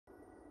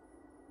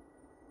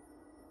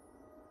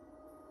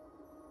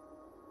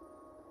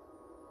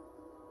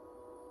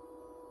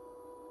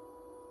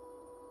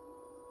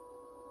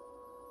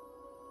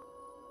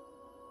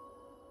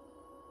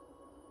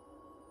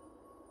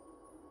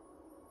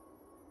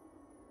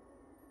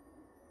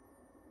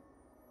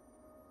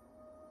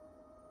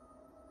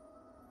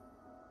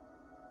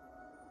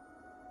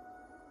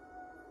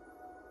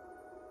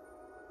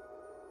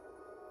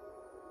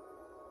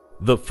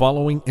The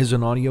following is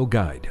an audio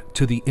guide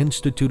to the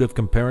Institute of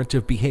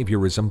Comparative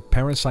Behaviorism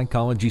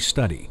Parapsychology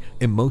Study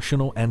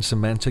Emotional and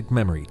Semantic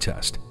Memory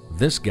Test.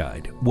 This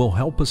guide will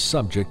help a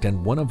subject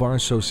and one of our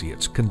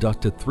associates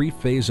conduct a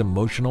three-phase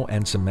emotional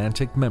and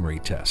semantic memory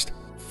test.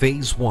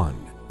 Phase 1,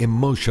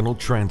 Emotional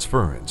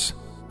Transference.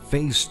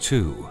 Phase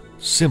 2,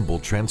 Symbol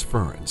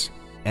Transference.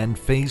 And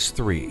Phase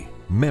 3,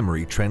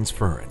 Memory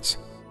Transference.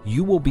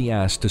 You will be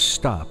asked to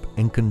stop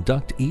and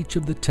conduct each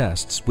of the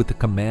tests with the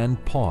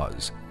command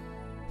pause.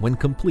 When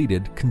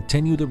completed,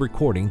 continue the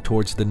recording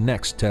towards the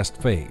next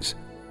test phase.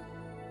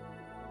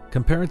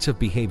 Comparative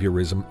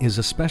behaviorism is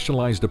a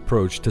specialized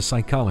approach to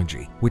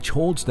psychology which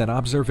holds that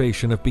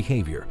observation of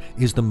behavior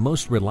is the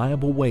most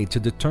reliable way to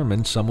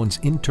determine someone's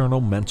internal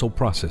mental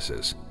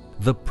processes.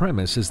 The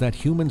premise is that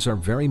humans are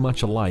very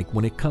much alike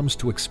when it comes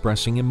to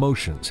expressing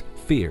emotions,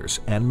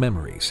 fears, and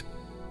memories.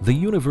 The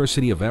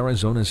University of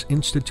Arizona's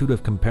Institute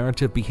of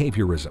Comparative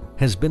Behaviorism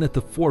has been at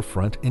the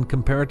forefront in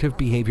comparative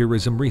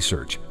behaviorism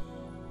research.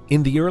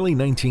 In the early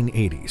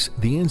 1980s,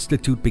 the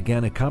Institute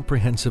began a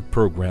comprehensive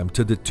program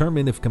to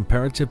determine if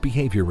comparative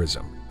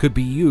behaviorism could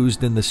be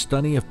used in the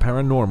study of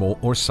paranormal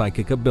or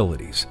psychic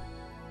abilities.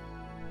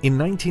 In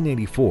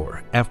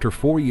 1984, after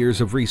 4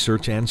 years of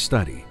research and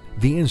study,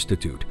 the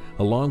Institute,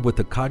 along with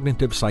the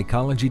Cognitive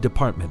Psychology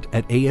Department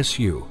at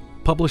ASU,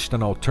 published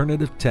an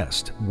alternative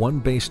test, one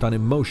based on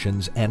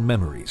emotions and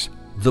memories.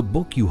 The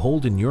book you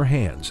hold in your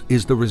hands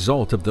is the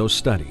result of those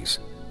studies.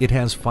 It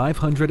has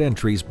 500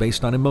 entries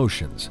based on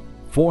emotions,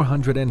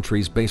 400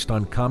 entries based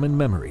on common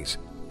memories,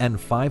 and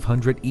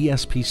 500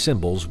 ESP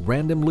symbols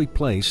randomly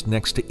placed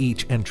next to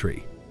each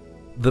entry.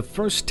 The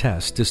first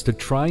test is to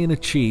try and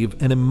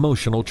achieve an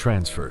emotional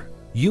transfer.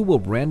 You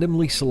will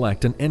randomly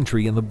select an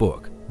entry in the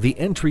book. The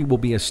entry will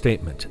be a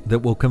statement that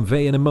will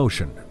convey an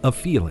emotion, a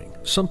feeling,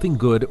 something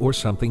good or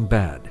something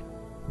bad.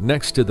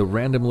 Next to the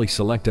randomly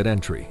selected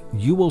entry,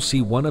 you will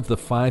see one of the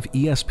 5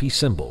 ESP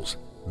symbols.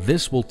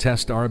 This will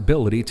test our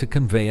ability to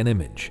convey an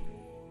image.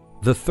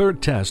 The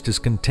third test is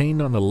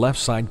contained on the left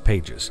side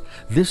pages.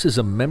 This is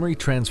a memory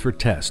transfer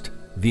test,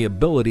 the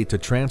ability to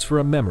transfer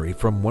a memory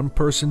from one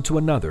person to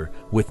another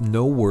with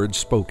no words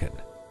spoken.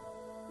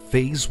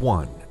 Phase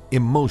 1,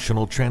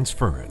 Emotional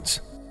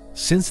Transference.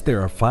 Since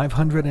there are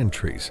 500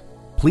 entries,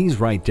 please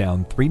write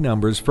down 3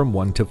 numbers from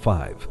 1 to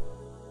 5.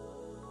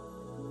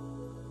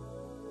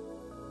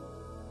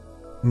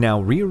 Now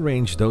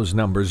rearrange those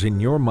numbers in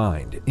your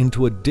mind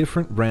into a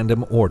different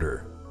random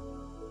order.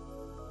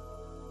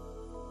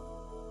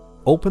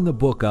 Open the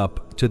book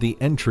up to the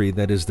entry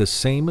that is the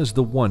same as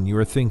the one you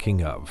are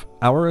thinking of.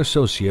 Our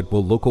associate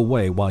will look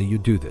away while you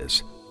do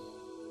this.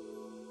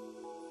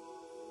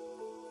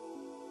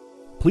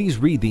 Please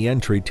read the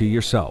entry to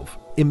yourself.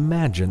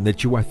 Imagine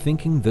that you are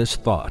thinking this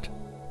thought,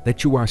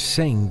 that you are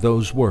saying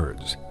those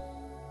words.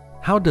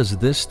 How does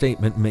this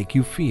statement make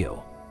you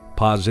feel?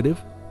 Positive?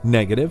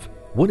 Negative?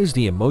 What is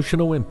the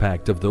emotional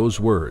impact of those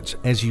words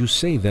as you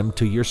say them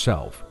to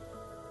yourself?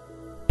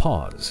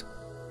 Pause.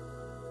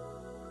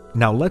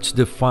 Now let's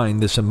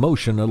define this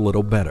emotion a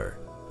little better.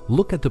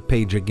 Look at the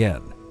page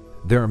again.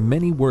 There are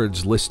many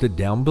words listed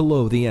down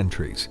below the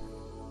entries.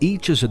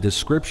 Each is a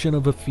description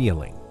of a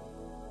feeling.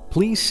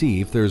 Please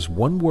see if there's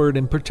one word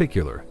in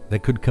particular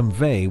that could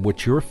convey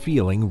what you're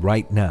feeling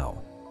right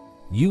now.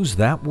 Use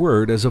that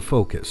word as a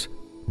focus.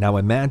 Now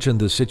imagine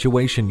the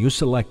situation you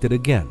selected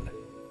again.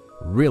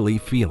 Really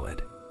feel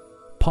it.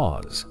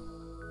 Pause.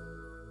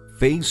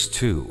 Phase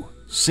 2,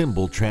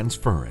 Symbol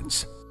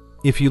Transference.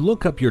 If you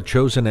look up your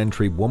chosen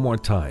entry one more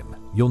time,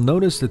 you'll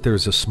notice that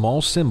there's a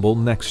small symbol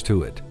next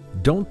to it.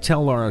 Don't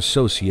tell our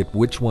associate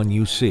which one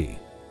you see.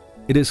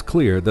 It is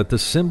clear that the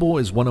symbol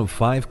is one of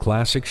 5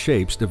 classic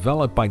shapes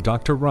developed by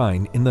Dr.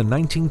 Rhine in the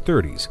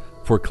 1930s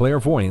for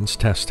clairvoyance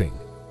testing.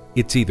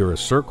 It's either a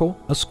circle,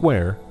 a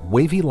square,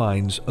 wavy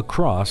lines, a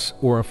cross,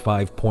 or a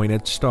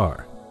 5-pointed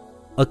star.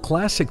 A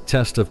classic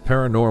test of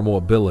paranormal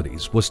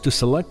abilities was to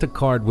select a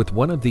card with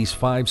one of these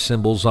 5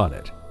 symbols on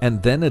it,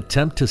 and then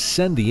attempt to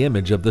send the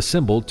image of the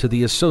symbol to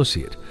the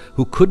associate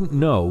who couldn't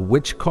know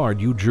which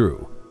card you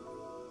drew.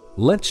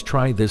 Let's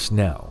try this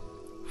now.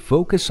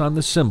 Focus on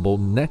the symbol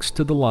next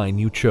to the line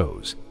you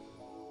chose.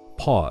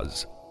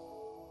 Pause.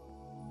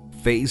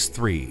 Phase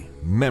 3,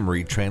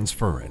 Memory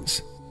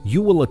Transference.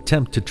 You will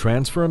attempt to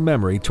transfer a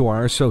memory to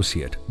our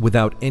associate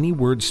without any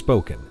words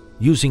spoken,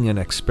 using an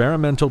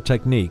experimental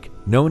technique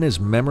known as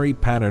memory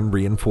pattern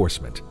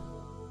reinforcement.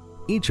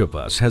 Each of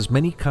us has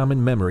many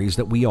common memories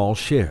that we all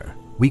share.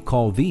 We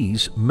call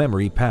these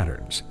memory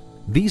patterns.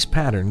 These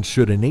patterns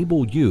should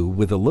enable you,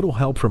 with a little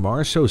help from our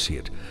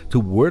associate, to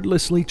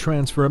wordlessly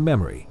transfer a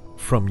memory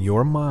from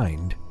your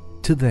mind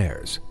to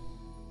theirs.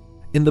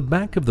 In the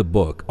back of the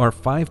book are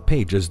 5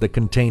 pages that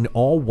contain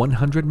all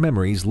 100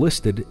 memories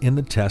listed in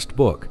the test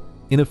book.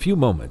 In a few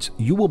moments,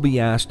 you will be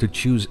asked to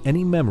choose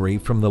any memory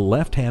from the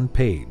left-hand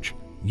page.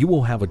 You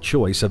will have a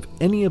choice of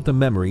any of the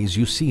memories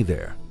you see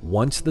there.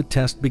 Once the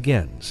test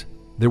begins,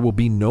 there will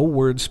be no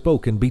words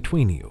spoken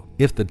between you.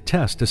 If the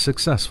test is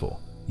successful,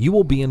 you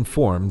will be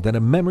informed that a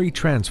memory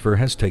transfer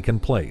has taken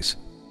place.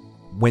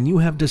 When you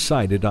have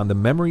decided on the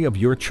memory of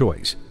your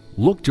choice,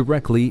 look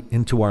directly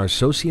into our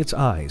associate's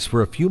eyes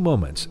for a few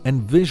moments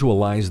and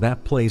visualize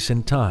that place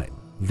in time.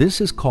 This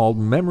is called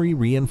memory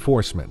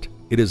reinforcement.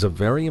 It is a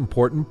very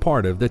important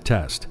part of the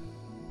test.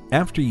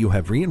 After you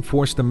have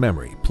reinforced the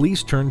memory,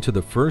 please turn to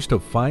the first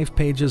of 5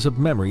 pages of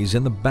memories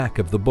in the back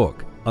of the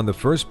book. On the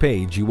first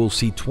page, you will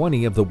see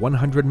 20 of the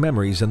 100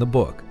 memories in the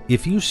book.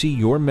 If you see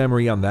your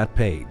memory on that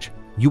page,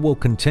 you will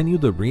continue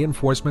the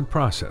reinforcement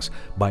process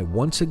by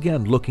once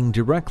again looking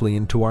directly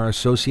into our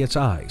associate's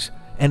eyes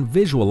and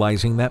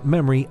visualizing that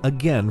memory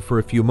again for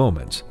a few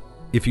moments.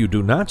 If you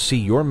do not see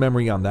your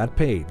memory on that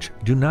page,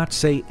 do not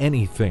say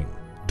anything.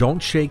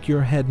 Don't shake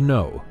your head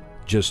no.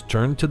 Just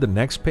turn to the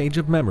next page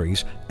of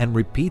memories and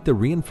repeat the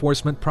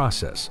reinforcement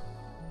process.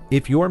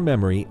 If your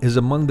memory is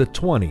among the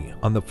 20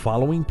 on the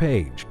following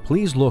page,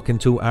 please look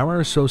into our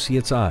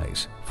associate's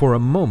eyes for a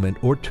moment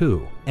or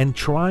two and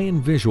try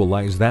and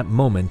visualize that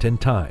moment in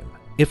time.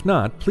 If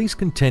not, please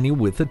continue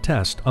with the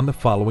test on the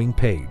following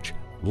page.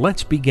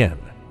 Let's begin.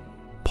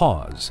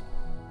 Pause.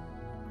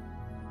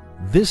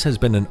 This has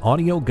been an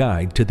audio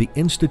guide to the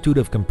Institute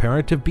of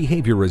Comparative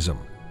Behaviorism,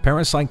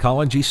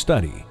 Parapsychology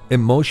Study,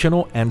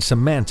 Emotional and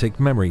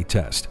Semantic Memory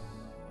Test.